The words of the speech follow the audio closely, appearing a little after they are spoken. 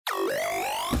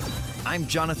I'm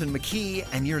Jonathan McKee,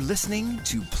 and you're listening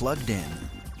to Plugged In.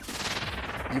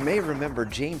 You may remember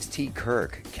James T.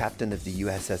 Kirk, captain of the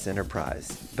USS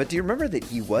Enterprise. But do you remember that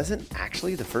he wasn't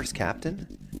actually the first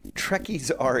captain? Trekkies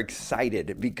are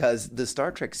excited because the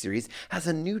Star Trek series has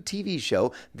a new TV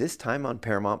show, this time on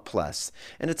Paramount Plus,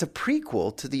 and it's a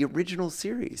prequel to the original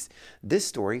series. This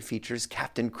story features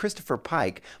Captain Christopher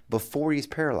Pike before he's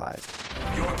paralyzed.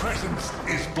 Your presence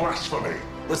is blasphemy.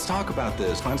 Let's talk about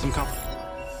this. Find some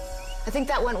I think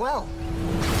that went well.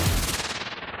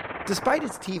 Despite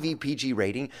its TV PG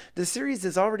rating, the series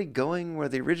is already going where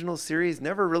the original series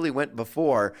never really went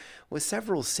before, with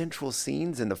several sensual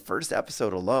scenes in the first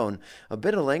episode alone, a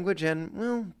bit of language, and,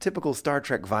 well, typical Star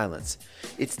Trek violence.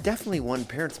 It's definitely one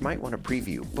parents might want to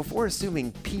preview before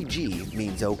assuming PG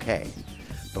means okay.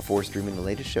 Before streaming the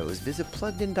latest shows, visit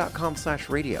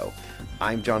pluggedin.com/radio.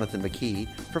 I'm Jonathan McKee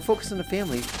for Focus on the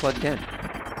Family's Plugged In.